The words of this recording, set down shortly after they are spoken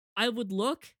I would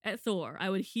look at Thor.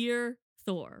 I would hear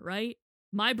Thor, right?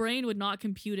 My brain would not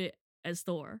compute it as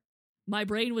Thor. My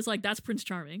brain was like, that's Prince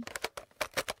Charming.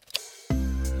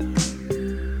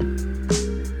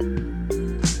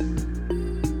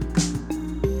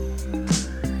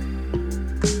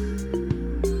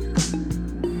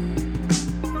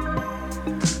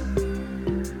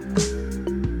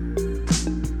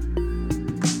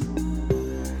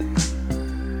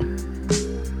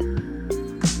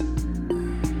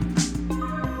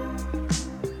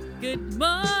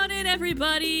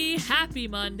 Everybody, happy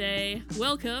Monday.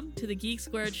 Welcome to the Geek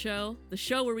Squared Show, the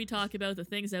show where we talk about the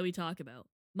things that we talk about.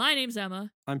 My name's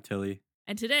Emma. I'm Tilly.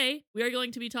 And today we are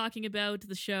going to be talking about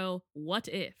the show What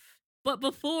If. But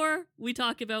before we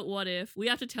talk about What If, we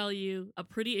have to tell you a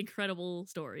pretty incredible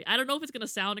story. I don't know if it's going to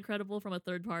sound incredible from a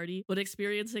third party, but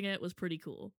experiencing it was pretty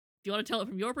cool. Do you want to tell it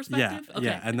from your perspective? Yeah, okay.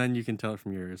 Yeah, and then you can tell it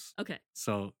from yours. Okay.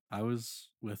 So I was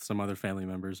with some other family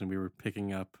members and we were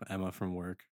picking up Emma from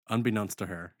work. Unbeknownst to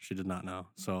her, she did not know.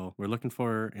 So we're looking for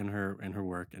her in her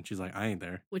work, and she's like, I ain't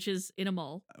there. Which is in a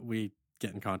mall. We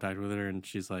get in contact with her, and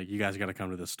she's like, you guys got to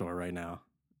come to this store right now.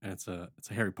 And it's a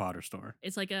Harry Potter store.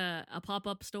 It's like a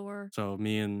pop-up store. So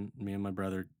me and my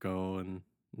brother go and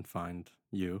find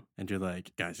you, and you're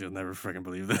like, guys, you'll never freaking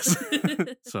believe this.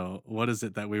 So what is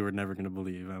it that we were never going to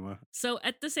believe, Emma? So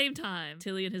at the same time,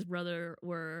 Tilly and his brother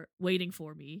were waiting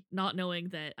for me, not knowing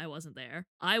that I wasn't there.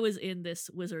 I was in this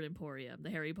Wizard Emporium, the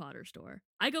Harry Potter store.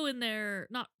 I go in there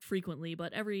not frequently,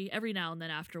 but every now and then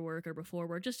after work or before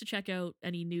work, just to check out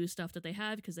any new stuff that they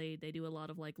have, because they do a lot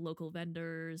of like local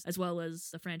vendors as well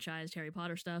as the franchised Harry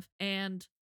Potter stuff. And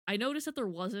I noticed that there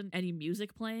wasn't any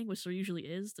music playing, which there usually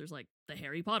is. There's like the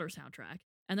Harry Potter soundtrack.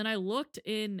 And then I looked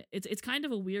in, it's kind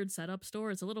of a weird setup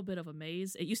store. It's a little bit of a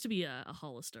maze. It used to be a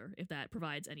Hollister, if that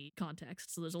provides any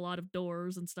context. So there's a lot of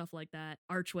doors and stuff like that,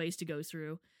 archways to go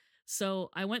through. So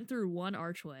I went through one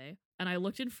archway and I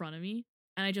looked in front of me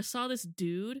and I just saw this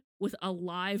dude with a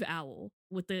live owl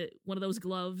with one of those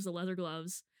gloves, the leather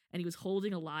gloves, and he was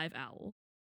holding a live owl.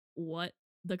 What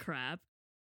the crap?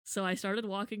 So I started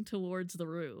walking towards the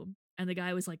room and the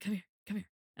guy was like, come here.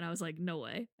 And I was like, no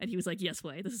way. And he was like, yes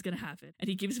way, this is gonna happen. And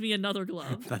he gives me another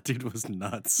glove. That dude was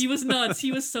nuts. He was nuts.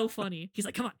 He was so funny. He's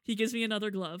like, come on. He gives me another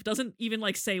glove. Doesn't even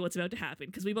like say what's about to happen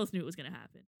because we both knew it was gonna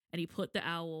happen. And he put the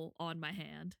owl on my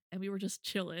hand and we were just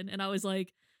chilling. And I was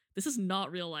like, this is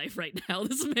not real life right now.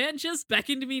 This man just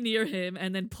beckoned me near him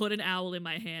and then put an owl in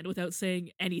my hand without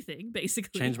saying anything,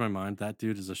 basically. Changed my mind. That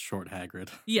dude is a short Hagrid.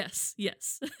 Yes.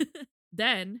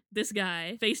 Then this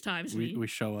guy FaceTimes me. We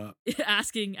show up.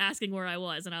 asking where I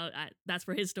was, and that's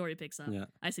where his story picks up. Yeah.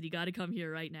 I said, you got to come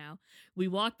here right now. We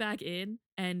walk back in,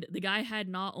 and the guy had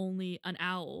not only an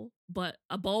owl, but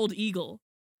a bald eagle.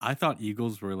 I thought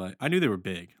eagles were like, I knew they were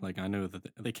big. Like, I know that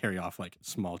they carry off like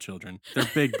small children. They're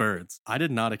big birds. I did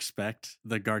not expect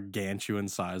the gargantuan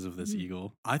size of this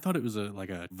eagle. I thought it was like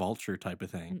a vulture type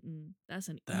of thing. That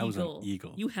eagle. Was an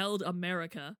eagle. You held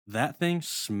America. That thing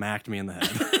smacked me in the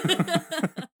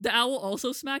head. The owl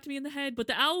also smacked me in the head, but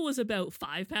the owl was about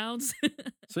 5 pounds.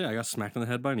 So yeah, I got smacked in the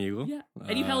head by an eagle. Yeah,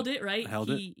 and you held it, right? I held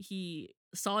it. He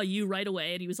saw you right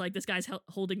away and he was like, this guy's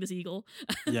holding this eagle.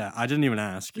 Yeah, I didn't even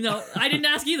ask. No, I didn't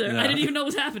ask either. Yeah. I didn't even know what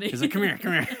was happening. He's like, come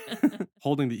here.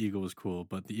 Holding the eagle was cool,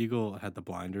 but the eagle had the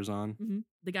blinders on. Mm-hmm.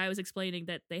 The guy was explaining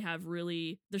that they have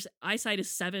their eyesight is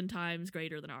 7 times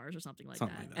greater than ours or something like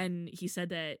that. And he said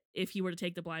that if he were to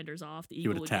take the blinders off, the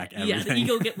eagle would attack everything. Yeah, the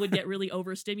eagle would get really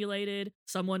overstimulated.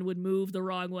 Someone would move the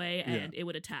wrong way and it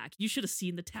would attack. You should have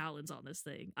seen the talons on this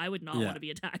thing. I would not want to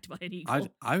be attacked by an eagle.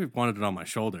 I wanted it on my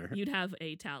shoulder. You'd have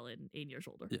a talon in your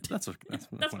shoulder. Yeah, that's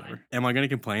whatever. Fine. Am I going to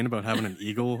complain about having an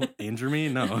eagle injure me?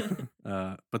 No.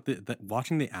 But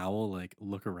watching the owl like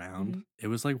look around, it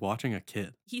was like watching a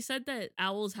kid. He said that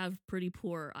owls have pretty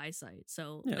poor eyesight,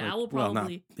 so the owl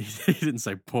probably. Well, he didn't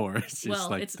say poor. It's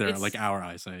just they're like our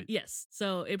eyesight. Yes,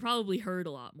 so it probably heard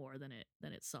a lot more than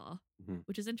it saw,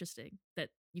 which is interesting that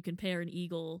you compare an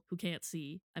eagle who can't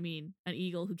see. I mean, an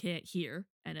eagle who can't hear,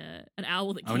 and an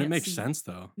owl that can't see. It makes sense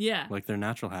though. Yeah, like their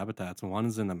natural habitats. One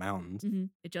is in the mountains.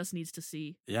 It just needs to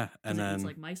see. Yeah, and then it's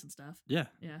like mice and stuff. Yeah,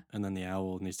 and then the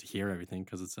owl needs to hear everything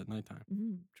because it's at nighttime.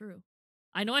 True.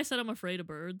 I know I said I'm afraid of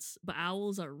birds, but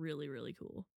owls are really, really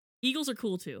cool. Eagles are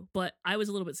cool too, but I was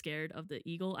a little bit scared of the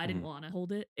eagle. I didn't want to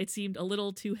hold it. It seemed a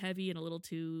little too heavy and a little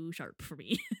too sharp for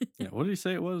me. Yeah, what did he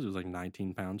say it was? It was like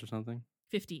 19 pounds or something?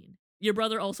 15. Your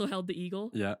brother also held the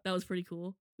eagle. Yeah. That was pretty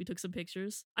cool. We took some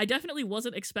pictures. I definitely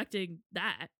wasn't expecting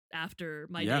that after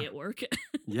my day at work.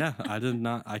 Yeah, I did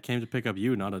not. I came to pick up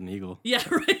you, not an eagle. Yeah,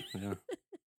 right. Yeah.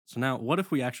 So now, what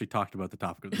if we actually talked about the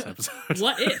topic of this episode?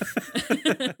 What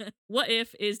If? What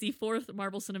If is the fourth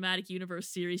Marvel Cinematic Universe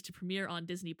series to premiere on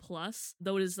Disney Plus,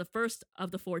 though it is the first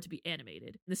of the 4 to be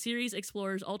animated. The series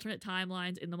explores alternate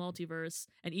timelines in the multiverse,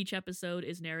 and each episode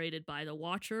is narrated by the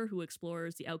Watcher, who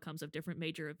explores the outcomes of different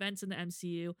major events in the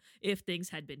MCU if things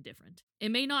had been different.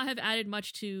 It may not have added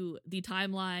much to the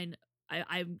timeline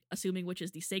I'm assuming which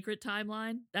is the sacred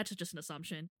timeline. That's just an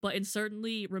assumption. But it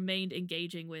certainly remained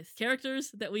engaging with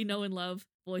characters that we know and love,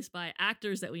 voiced by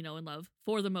actors that we know and love,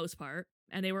 for the most part.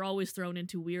 And they were always thrown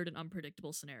into weird and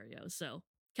unpredictable scenarios. So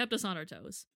kept us on our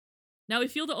toes. Now, we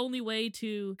feel the only way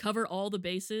to cover all the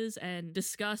bases and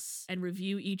discuss and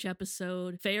review each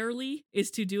episode fairly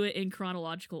is to do it in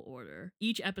chronological order.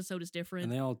 Each episode is different.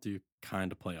 And they all do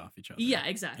kind of play off each other. Yeah,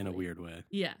 exactly. In a weird way.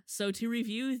 Yeah. So to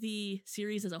review the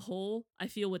series as a whole, I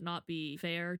feel would not be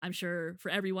fair. I'm sure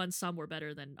for everyone, some were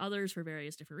better than others for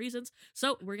various different reasons.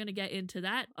 So we're going to get into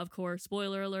that. Of course,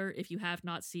 spoiler alert, if you have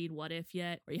not seen What If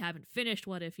yet, or you haven't finished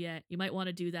What If yet, you might want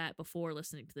to do that before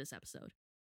listening to this episode.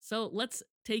 So let's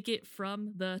take it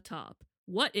from the top.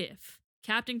 What if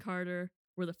Captain Carter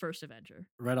were the first Avenger?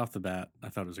 Right off the bat, I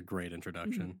thought it was a great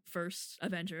introduction. First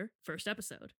Avenger, first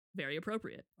episode. Very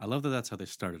appropriate. I love that that's how they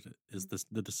started it. Is this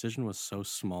the decision was so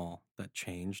small that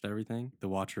changed everything? The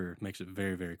Watcher makes it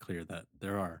very, very clear that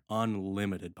there are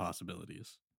unlimited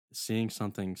possibilities. Seeing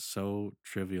something so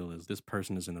trivial as this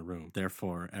person is in the room,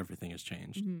 therefore everything has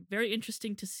changed. Very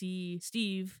interesting to see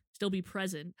Steve still be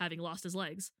present, having lost his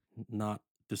legs. Not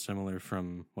dissimilar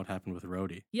from what happened with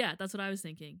Rhodey. Yeah, that's what I was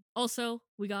thinking. Also,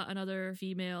 we got another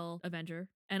female Avenger,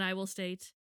 and I will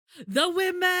state, the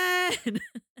women!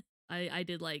 I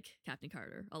did like Captain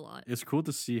Carter a lot. It's cool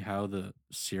to see how the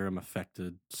serum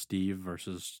affected Steve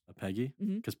versus Peggy.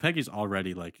 Mhm. Because Peggy's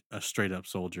already like a straight up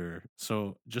soldier.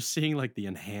 So just seeing like the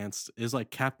enhanced is like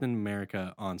Captain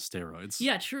America on steroids.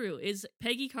 Yeah, true. Is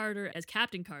Peggy Carter as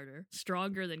Captain Carter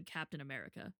stronger than Captain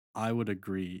America? I would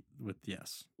agree with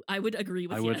yes. I would agree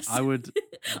with yes. I would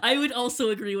I would also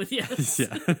agree with yes.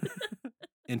 Yeah.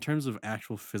 In terms of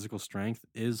actual physical strength,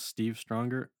 is Steve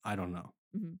stronger? I don't know.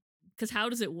 Because how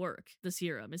does it work, the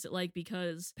serum? Is it like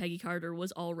because Peggy Carter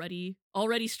was already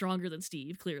stronger than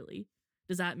Steve, clearly?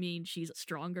 Does that mean she's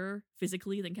stronger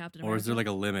physically than Captain America? Or is there like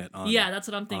a limit on Yeah, that's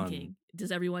what I'm thinking.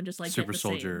 Does everyone just like super get the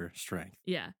same? soldier strength?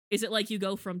 Yeah. Is it like you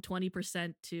go from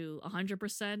 20% to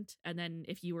 100%, and then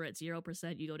if you were at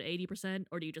 0%, you go to 80%?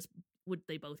 Or do you just, would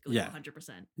they both go to 100%?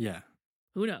 Yeah.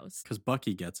 Who knows? Because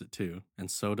Bucky gets it too,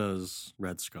 and so does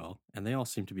Red Skull, and they all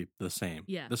seem to be the same.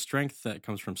 Yeah. The strength that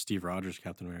comes from Steve Rogers'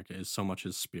 Captain America is so much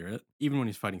his spirit. Even when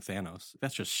he's fighting Thanos,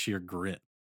 that's just sheer grit.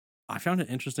 I found it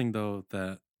interesting, though,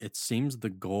 that it seems the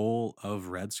goal of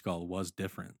Red Skull was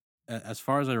different. As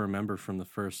far as I remember from the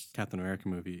first Captain America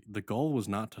movie, the goal was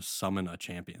not to summon a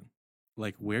champion.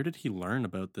 Like, where did he learn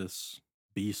about this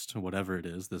beast, whatever it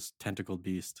is, this tentacled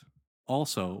beast?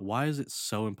 Also, why is it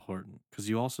so important? Because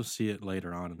you also see it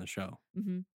later on in the show.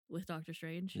 With Doctor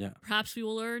Strange. Yeah. Perhaps we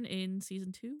will learn in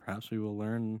season 2. Perhaps we will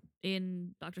learn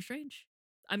in Doctor Strange.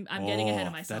 I'm getting ahead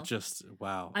of myself. That just,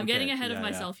 wow. I'm getting ahead of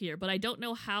myself here, but I don't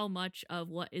know how much of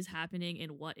what is happening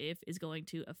in What If is going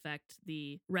to affect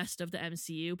the rest of the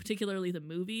MCU, particularly the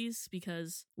movies,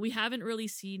 because we haven't really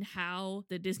seen how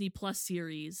the Disney Plus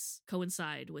series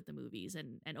coincide with the movies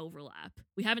and overlap.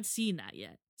 We haven't seen that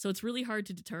yet. So it's really hard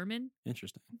to determine.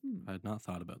 Interesting. I had not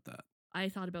thought about that. I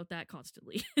thought about that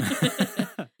constantly.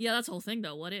 Yeah, that's the whole thing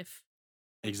though. What if?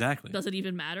 Exactly. Does it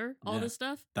even matter, all this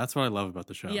stuff? That's what I love about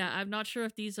the show. Yeah, I'm not sure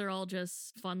if these are all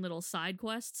just fun little side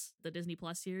quests, the Disney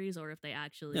Plus series, or if they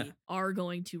actually are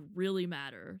going to really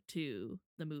matter to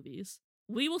the movies.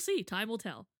 We will see. Time will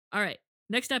tell. All right,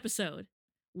 next episode.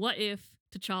 What if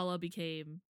T'Challa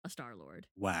became a Star-Lord?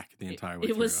 Whack the entire way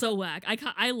It was through. so whack.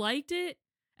 I liked it,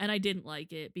 and I didn't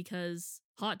like it because,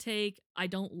 hot take, I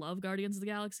don't love Guardians of the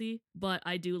Galaxy, but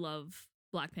I do love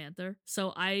Black Panther.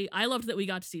 So I loved that we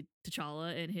got to see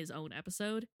T'Challa in his own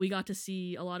episode. We got to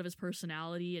see a lot of his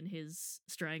personality and his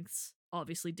strengths,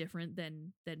 obviously different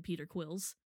than Peter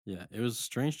Quill's. Yeah, it was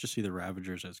strange to see the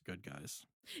Ravagers as good guys.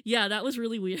 Yeah, that was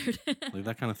really weird. Like,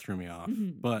 that kind of threw me off.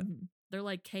 But they're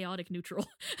like chaotic neutral.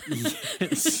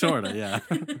 Sort of, yeah.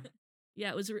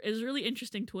 Yeah, it was a really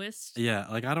interesting twist. Yeah,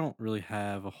 like I don't really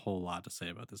have a whole lot to say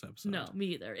about this episode. No, me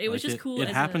either. It was just cool. It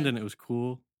happened and it was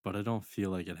cool, but I don't feel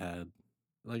like it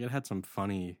had some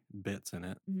funny bits in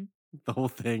it. The whole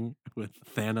thing with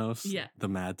Thanos, the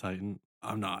Mad Titan.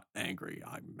 I'm not angry,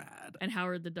 I'm mad. And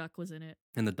Howard the Duck was in it.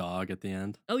 And the dog at the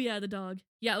end. Oh yeah, the dog.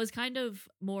 Yeah, it was kind of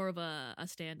more of a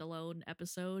standalone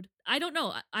episode. I don't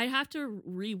know. I have to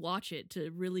rewatch it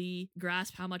to really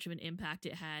grasp how much of an impact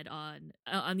it had on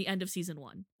the end of season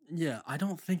 1. Yeah, I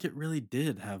don't think it really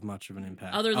did have much of an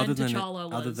impact. Other than it,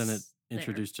 T'Challa other than it was there.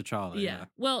 introduced T'Challa. Yeah.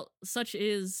 Well, such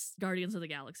is Guardians of the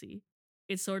Galaxy.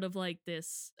 It's sort of like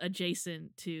this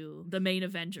adjacent to the main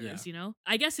Avengers, you know?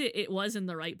 I guess it was in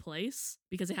the right place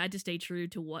because it had to stay true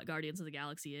to what Guardians of the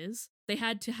Galaxy is. They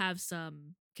had to have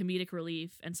some comedic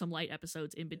relief and some light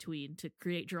episodes in between to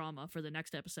create drama for the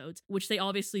next episodes, which they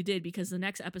obviously did because the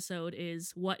next episode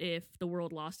is What If the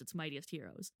World Lost Its Mightiest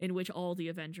Heroes, in which all the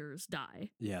Avengers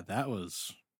die. Yeah, that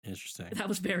was interesting. That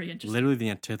was very interesting. Literally the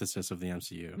antithesis of the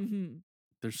MCU. Mm-hmm.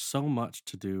 There's so much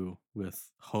to do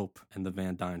with Hope and the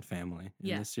Van Dyne family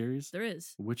in this series. There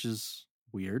is. Which is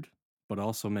weird, but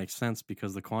also makes sense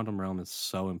because the quantum realm is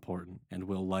so important and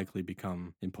will likely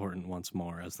become important once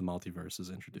more as the multiverse is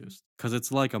introduced. Because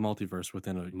it's like a multiverse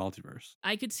within a multiverse.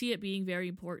 I could see it being very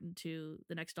important to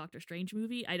the next Doctor Strange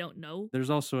movie. I don't know.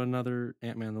 There's also another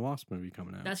Ant-Man and the Wasp movie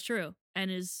coming out. That's true. And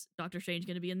is Doctor Strange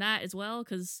going to be in that as well?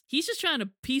 Because he's just trying to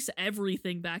piece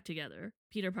everything back together.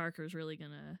 Peter Parker's really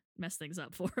going to mess things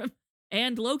up for him.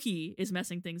 And Loki is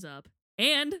messing things up.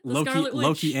 And Scarlet Witch.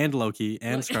 Loki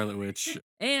and Scarlet Witch.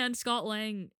 And Scott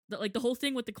Lang, the whole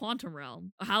thing with the quantum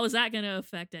realm. How is that going to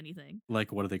affect anything?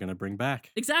 Like, what are they going to bring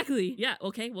back? Exactly. Yeah,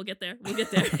 okay, we'll get there.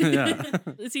 Yeah.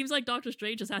 It seems like Doctor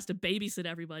Strange just has to babysit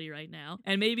everybody right now.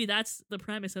 And maybe that's the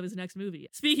premise of his next movie.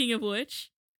 Speaking of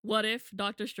which, what if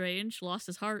Doctor Strange lost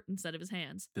his heart instead of his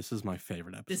hands? This is my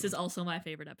favorite episode. This is also my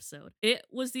favorite episode. It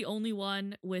was the only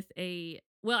one with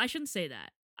well, I shouldn't say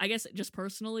that. I guess just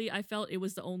personally, I felt it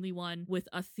was the only one with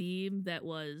a theme that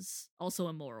was also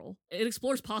immoral. It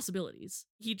explores possibilities.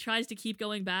 He tries to keep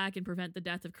going back and prevent the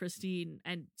death of Christine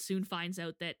and soon finds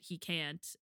out that he can't.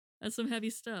 That's some heavy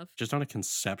stuff. Just on a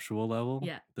conceptual level,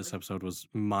 this episode was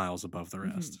miles above the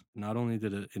rest. Mm-hmm. Not only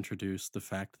did it introduce the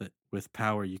fact that with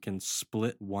power, you can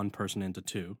split one person into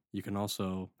two, you can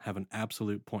also have an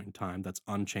absolute point in time that's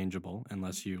unchangeable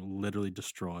unless you literally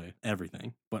destroy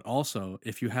everything. But also,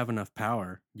 if you have enough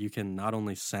power, you can not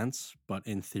only sense, but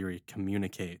in theory,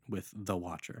 communicate with the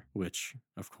Watcher, which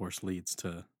of course leads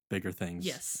to bigger things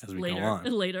as we go on.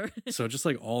 Later. So just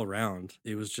like all around,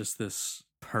 it was just this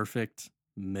perfect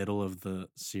middle of the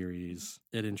series.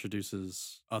 It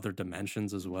introduces other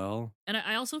dimensions as well. And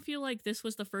I also feel like this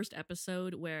was the first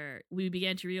episode where we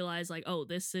began to realize, like, oh,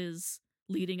 this is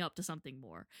leading up to something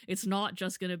more. It's not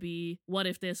just going to be what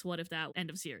if this, what if that, end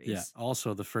of series. Yeah.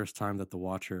 Also, the first time that the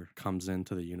Watcher comes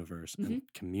into the universe and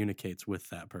communicates with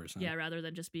that person. Yeah, rather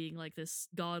than just being like this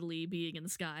godly being in the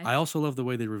sky. I also love the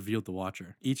way they revealed the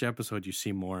Watcher. Each episode, you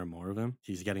see more and more of him.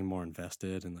 He's getting more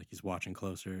invested and like he's watching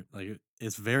closer. Like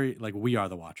it's very like we are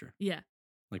the Watcher. Yeah.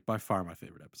 Like by far my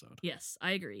favorite episode. Yes,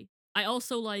 I agree. I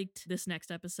also liked this next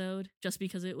episode just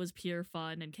because it was pure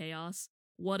fun and chaos.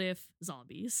 What if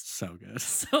zombies? So good.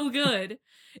 So good.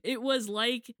 It was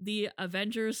like the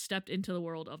Avengers stepped into the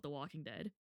world of The Walking Dead,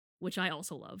 which I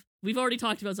also love. We've already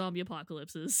talked about zombie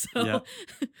apocalypses, so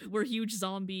we're huge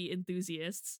zombie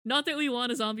enthusiasts. Not that we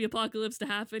want a zombie apocalypse to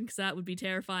happen, because that would be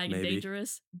terrifying and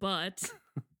dangerous, but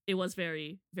it was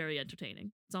very, very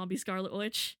entertaining. Zombie Scarlet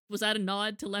Witch. Was that a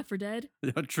nod to Left 4 Dead?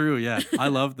 True, yeah. I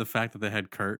love the fact that they had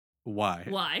Kurt.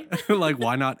 Why? Like,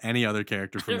 why not any other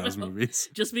character from those movies?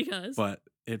 Just because. But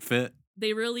it fit.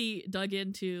 They really dug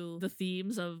into the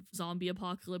themes of zombie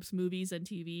apocalypse movies and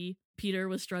TV. Peter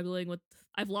was struggling with,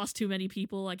 I've lost too many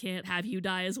people, I can't have you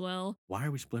die as well. Why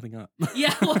are we splitting up?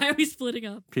 Yeah, why are we splitting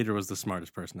up? Peter was the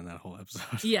smartest person in that whole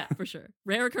episode. Yeah, for sure.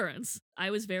 Rare occurrence. I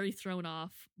was very thrown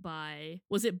off by,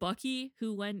 was it Bucky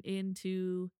who went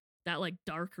into that like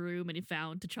dark room and he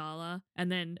found T'Challa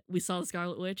and then we saw the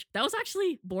Scarlet Witch? That was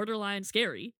actually borderline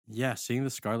scary. Yeah, seeing the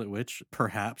Scarlet Witch,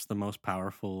 perhaps the most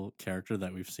powerful character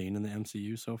that we've seen in the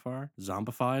MCU so far,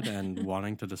 zombified and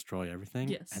wanting to destroy everything.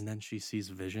 Yes. And then she sees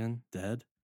Vision dead.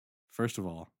 First of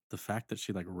all, the fact that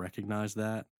she like recognized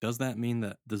that, does that mean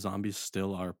that the zombies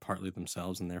still are partly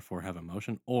themselves and therefore have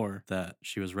emotion, or that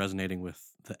she was resonating with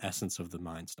the essence of the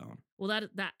Mind Stone? Well,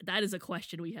 that is a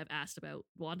question we have asked about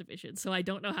WandaVision, so I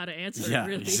don't know how to answer it,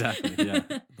 really. Exactly.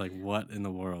 Yeah. Like, what in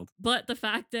the world? But the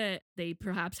fact that they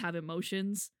perhaps have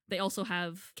emotions, they also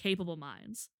have capable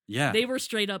minds. Yeah. They were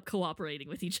straight up cooperating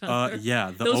with each other.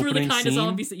 Yeah. Those were the kind scene, of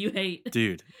zombies that you hate.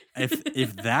 Dude,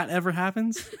 if that ever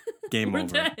happens, game we're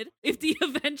over. Dead. If the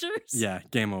Avengers. Yeah,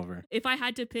 game over. If I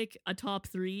had to pick a top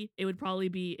 3, it would probably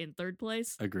be in third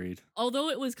place. Agreed. Although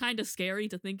it was kind of scary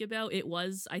to think about, it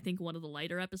was, I think, one of the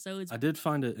lighter episodes. I did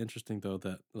find it interesting, though,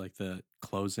 that like the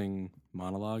closing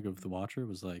monologue of the Watcher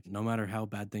was like, no matter how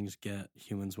bad things get,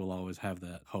 humans will always have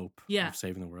that hope of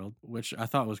saving the world, which I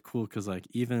thought was cool because like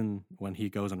even when he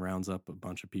goes and rounds up a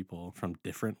bunch of people from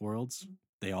different worlds,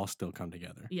 they all still come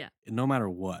together. Yeah. No matter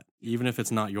what, even if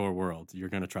it's not your world, you're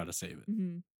gonna try to save it.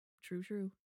 Mm-hmm.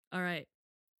 True. All right.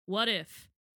 What if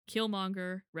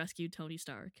Killmonger rescued Tony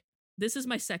Stark? This is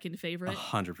my second favorite.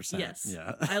 100%. Yes.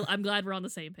 Yeah. I'm glad we're on the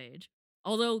same page.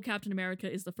 Although Captain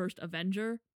America is the first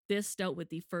Avenger, this dealt with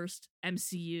the first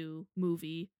MCU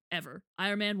movie ever.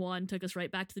 Iron Man 1 took us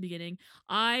right back to the beginning.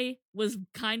 I was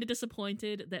kind of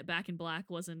disappointed that Back in Black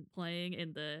wasn't playing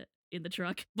in the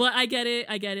truck. But I get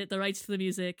it. The rights to the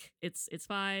music, it's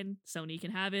fine. Sony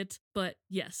can have it. But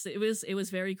yes, it was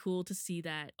very cool to see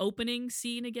that opening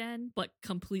scene again, but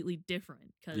completely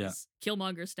different because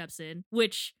Killmonger steps in,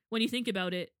 which when you think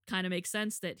about it, kind of makes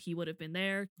sense that he would have been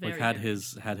there. Like had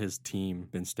his team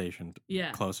been stationed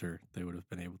closer, they would have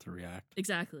been able to react.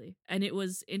 Exactly. And it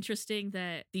was interesting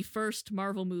that the first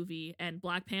Marvel movie and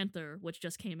Black Panther, which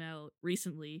just came out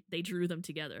recently, they drew them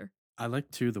together. I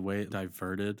like, too, the way it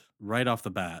diverted right off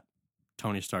the bat.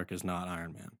 Tony Stark is not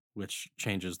Iron Man, which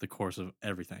changes the course of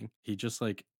everything. He just,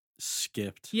 like,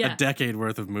 skipped a decade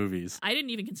worth of movies. I didn't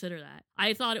even consider that.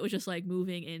 I thought it was just, like,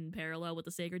 moving in parallel with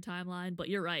the Sacred Timeline, but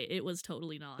you're right. It was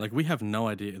totally not. Like, we have no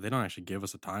idea. They don't actually give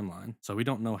us a timeline, so we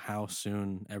don't know how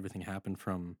soon everything happened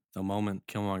from the moment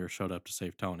Killmonger showed up to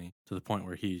save Tony to the point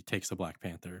where he takes the Black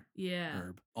Panther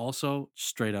herb. Also,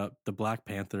 straight up, the Black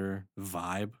Panther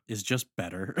vibe is just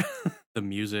better. The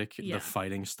music, the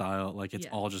fighting style, like, it's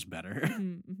all just better.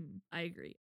 I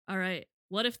agree. All right.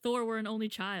 What if Thor were an only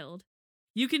child?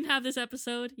 You can have this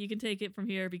episode. You can take it from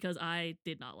here because I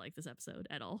did not like this episode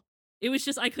at all. It was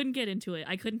just, I couldn't get into it.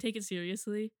 I couldn't take it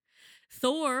seriously.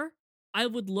 Thor, I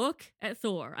would look at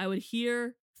Thor. I would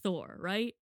hear Thor,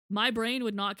 right? My brain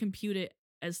would not compute it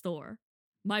as Thor.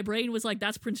 My brain was like,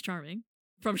 that's Prince Charming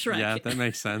from Shrek. Yeah, that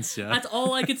makes sense. Yeah. That's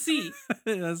all I could see.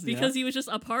 Because he was just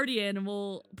a party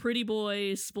animal, pretty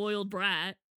boy, spoiled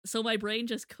brat. So my brain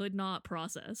just could not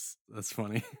process. That's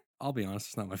funny. I'll be honest,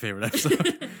 it's not my favorite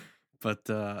episode. But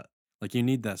like you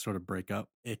need that sort of breakup.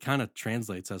 It kind of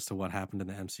translates as to what happened in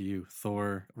the MCU.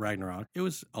 Thor Ragnarok. It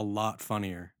was a lot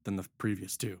funnier than the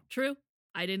previous two. True.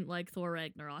 I didn't like Thor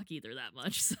Ragnarok either that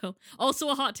much. So also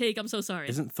a hot take. I'm so sorry.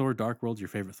 Isn't Thor Dark World your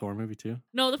favorite Thor movie too?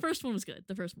 No, the first one was good.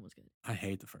 I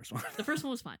hate the first one. The first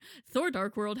one was fine. Thor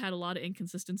Dark World had a lot of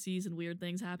inconsistencies and weird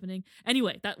things happening.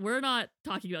 Anyway, that we're not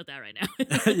talking about that right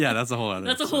now. Yeah, that's a whole other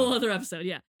episode. A whole other episode,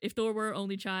 yeah. If Thor were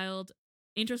only child,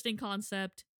 interesting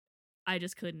concept. I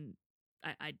just couldn't.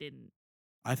 I didn't.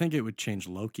 I think it would change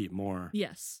Loki more.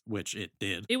 Yes. Which it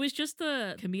did. It was just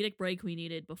the comedic break we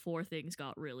needed before things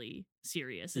got really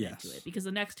serious and into it. Because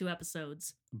the next two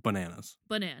episodes. Bananas.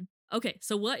 Okay,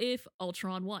 so what if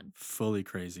Ultron won? Fully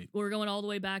crazy. We're going all the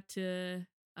way back to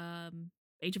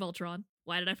Age of Ultron.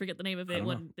 Why did I forget the name of it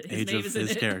when his name is in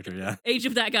his character, yeah. Age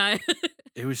of that guy.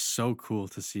 It was so cool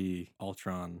to see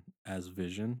Ultron as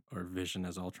Vision or Vision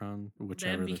as Ultron,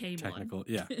 whichever the technical. One.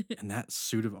 Yeah. And that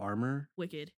suit of armor.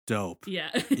 Wicked. Dope. Yeah.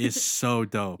 Is so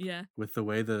dope. Yeah. With the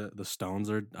way the stones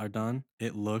are done,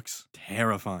 it looks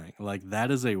terrifying. Like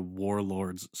that is a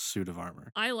warlord's suit of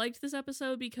armor. I liked this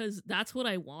episode because that's what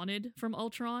I wanted from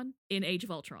Ultron in Age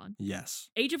of Ultron. Yes.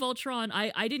 Age of Ultron,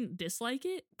 I didn't dislike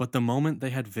it. But the moment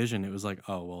they had Vision, it was like,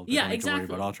 oh, well, they don't need to worry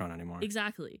about Ultron anymore.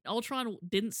 Exactly. Ultron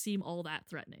didn't seem all that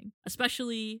threatening,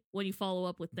 especially when you follow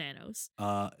up with Thanos.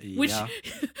 Which,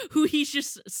 who he's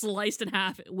just sliced in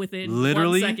half within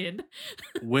literally 1 second.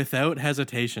 Without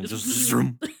hesitation. Just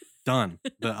done.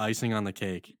 The icing on the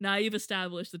cake. Now you've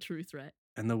established the true threat.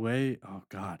 And the way, oh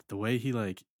God, the way he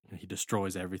like, he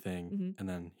destroys everything and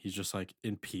then he's just like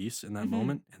in peace in that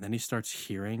moment and then he starts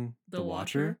hearing the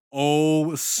Watcher.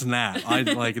 Oh snap. I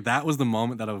like that was the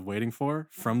moment that I was waiting for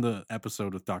from the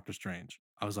episode with Doctor Strange.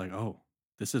 I was like, oh,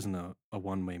 this isn't a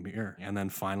one-way mirror. And then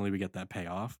finally we get that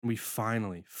payoff. We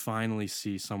finally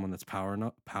see someone that's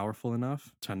powerful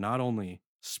enough to not only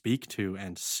speak to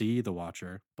and see the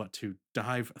Watcher, but to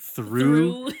dive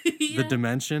through the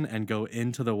dimension and go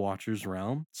into the Watcher's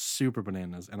realm. Super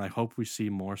bananas. And I hope we see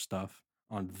more stuff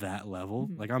on that level.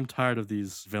 Like, I'm tired of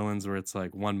these villains where it's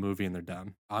like one movie and they're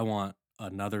done. I want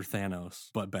another Thanos,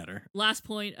 but better. Last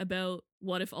point about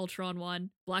what if Ultron won.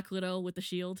 Black Widow with the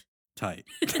shield. Tight.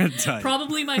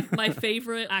 Probably my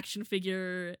favorite action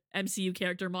figure MCU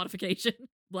character modification.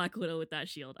 Black Widow with that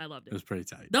shield. I loved it. It was pretty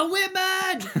tight. The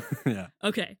women! Yeah.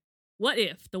 Okay. What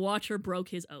if the Watcher broke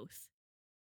his oath?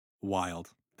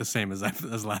 Wild. The same as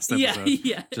last episode.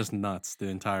 Yeah. Just nuts the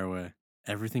entire way.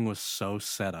 Everything was so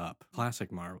set up.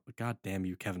 Classic Marvel. God damn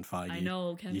you, Kevin Feige. I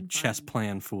know, Kevin You Feige. chess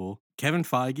plan fool. Kevin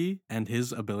Feige and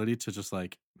his ability to just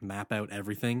like map out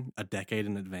everything a decade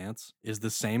in advance is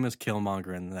the same as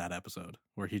Killmonger in that episode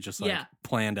where he just like Yeah.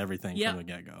 planned everything Yep. from the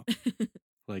get-go.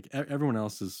 Like everyone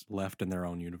else is left in their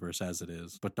own universe as it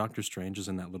is, but Doctor Strange is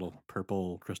in that little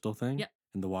purple crystal thing. Yep.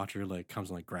 And the Watcher like comes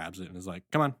and like grabs it and is like,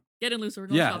 "Come on." Get in, Lucifer.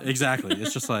 Go Yeah, shopping. exactly.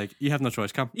 It's just like you have no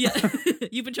choice. Come. Yeah.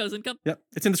 You've been chosen. Come. Yep.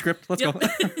 It's in the script. Let's Yep. go.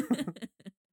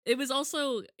 It was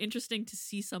also interesting to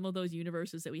see some of those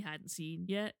universes that we hadn't seen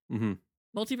yet. Mm-hmm.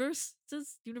 Multiverses,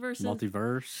 universes,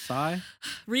 Multiverse.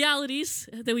 realities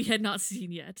that we had not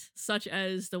seen yet, such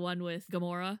as the one with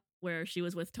Gamora, where she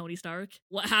was with Tony Stark.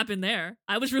 What happened there?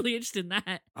 I was really interested in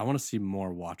that. I want to see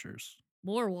more Watchers.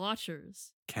 More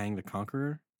Watchers. Kang the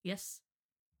Conqueror. Yes,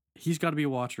 He's got to be a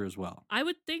Watcher as well. I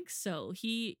would think so.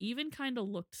 He even kind of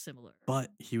looked similar. But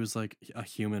he was like a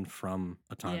human from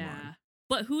a timeline. Yeah.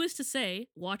 But who is to say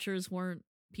Watchers weren't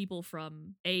people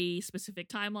from a specific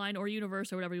timeline or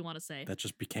universe or whatever you want to say? That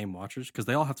just became Watchers because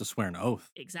they all have to swear an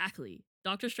oath. Exactly.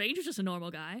 Doctor Strange was just a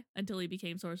normal guy until he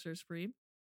became Sorcerer Supreme.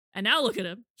 And now look at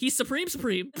him. He's Supreme.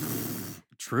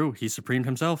 True. He supremed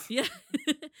himself. Yeah.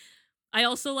 I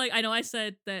also like, I know I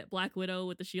said that Black Widow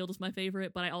with the shield is my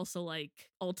favorite, but I also like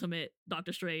Ultimate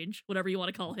Doctor Strange, whatever you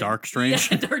want to call him. Dark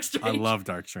Strange? Yeah, Dark Strange. I love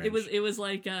Dark Strange. It was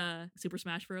like Super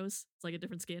Smash Bros. It's like a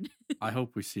different skin I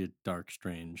hope we see a Dark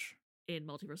Strange. in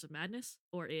Multiverse of Madness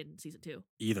or in season 2.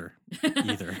 Either.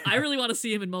 I really want to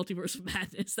see him in Multiverse of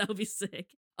Madness. That would be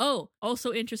sick. Oh,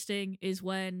 also interesting is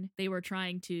when they were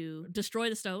trying to destroy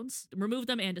the stones, remove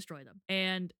them and destroy them.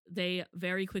 And they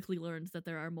very quickly learned that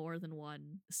there are more than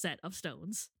one set of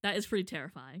stones. That is pretty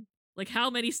terrifying. Like, how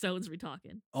many stones are we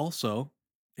talking? Also,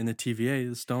 in the TVA,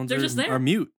 the stones They're just there. are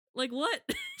mute. Like, what?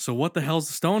 So what the hell's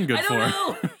the stone good I for?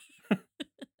 don't know.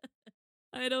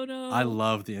 I don't know. I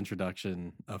love the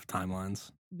introduction of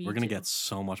timelines. Me We're going to too. get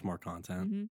so much more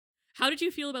content. Mhm. How did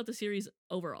you feel about the series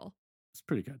overall? It's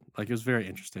pretty good. Like, it was very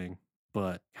interesting,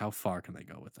 but how far can they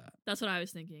go with that? That's what I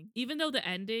was thinking. Even though the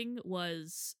ending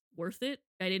was worth it,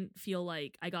 I didn't feel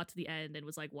like I got to the end and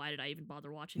was like, why did I even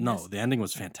bother watching No, this? the ending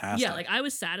was fantastic. Yeah, like I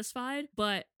was satisfied,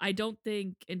 but I don't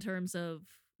think in terms of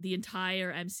the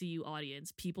entire MCU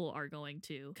audience, people are going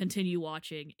to continue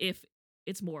watching if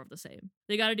it's more of the same.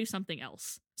 They got to do something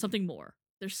else, something more.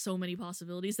 There's so many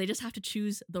possibilities. They just have to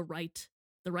choose the right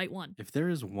one, If there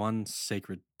is one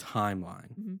sacred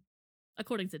timeline,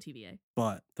 according to TVA.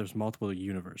 but there's multiple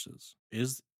universes,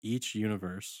 is each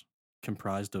universe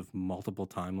comprised of multiple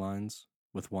timelines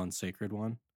with one sacred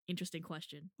one? Interesting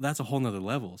question. That's a whole nother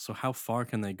level. So how far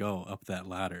can they go up that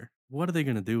ladder? What are they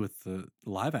going to do with the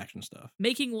live action stuff?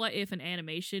 Making What If an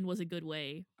animation was a good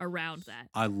way around that.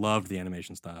 I loved the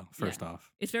animation style, first off.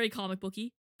 It's very comic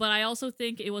booky, but I also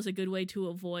think it was a good way to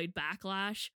avoid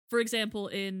backlash. For example,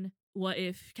 in What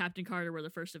If Captain Carter were the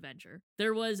first Avenger?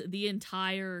 There was the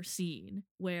entire scene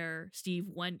where Steve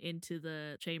went into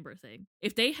the chamber thing.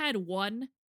 If they had one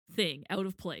thing out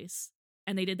of place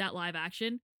and they did that live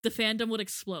action, the fandom would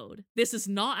explode. This is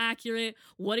not accurate.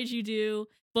 What did you do?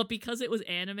 But because it was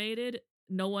animated,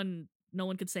 no one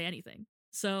could say anything.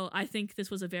 So I think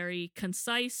this was a very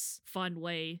concise, fun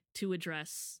way to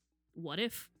address What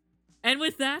If. And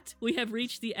with that, we have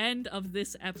reached the end of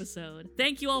this episode.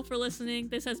 Thank you all for listening.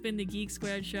 This has been the Geek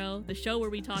Squared Show, the show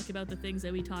where we talk about the things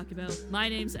that we talk about. My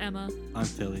name's Emma. I'm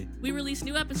Tilly. We release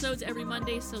new episodes every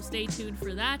Monday, so stay tuned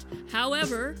for that.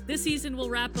 However, this season will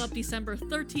wrap up December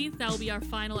 13th. That will be our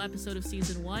final episode of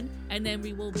Season 1. And then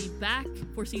we will be back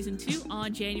for Season 2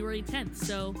 on January 10th.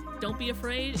 So don't be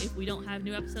afraid if we don't have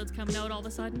new episodes coming out all of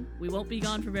a sudden. We won't be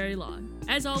gone for very long.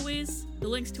 As always, the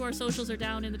links to our socials are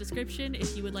down in the description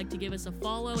if you would like to give us a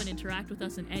follow and interact with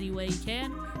us in any way you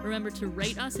can. Remember to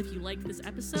rate us if you liked this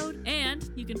episode, and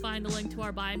you can find the link to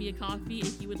our Buy Me a Coffee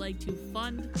if you would like to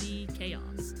fund the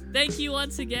chaos. Thank you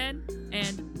once again,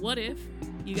 and what if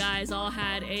you guys all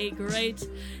had a great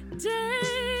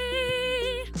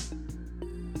day?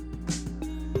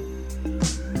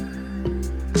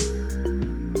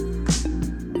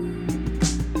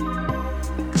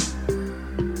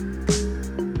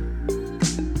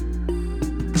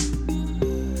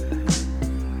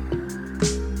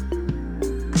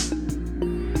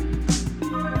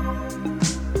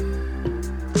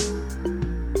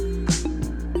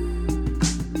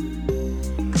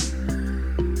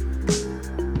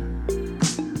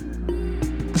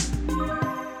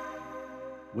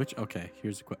 Okay,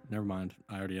 here's a question. Never mind.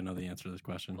 I already know the answer to this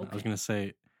question. I was Okay. going to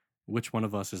say, which one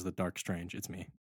of us is the Dark Strange? It's me.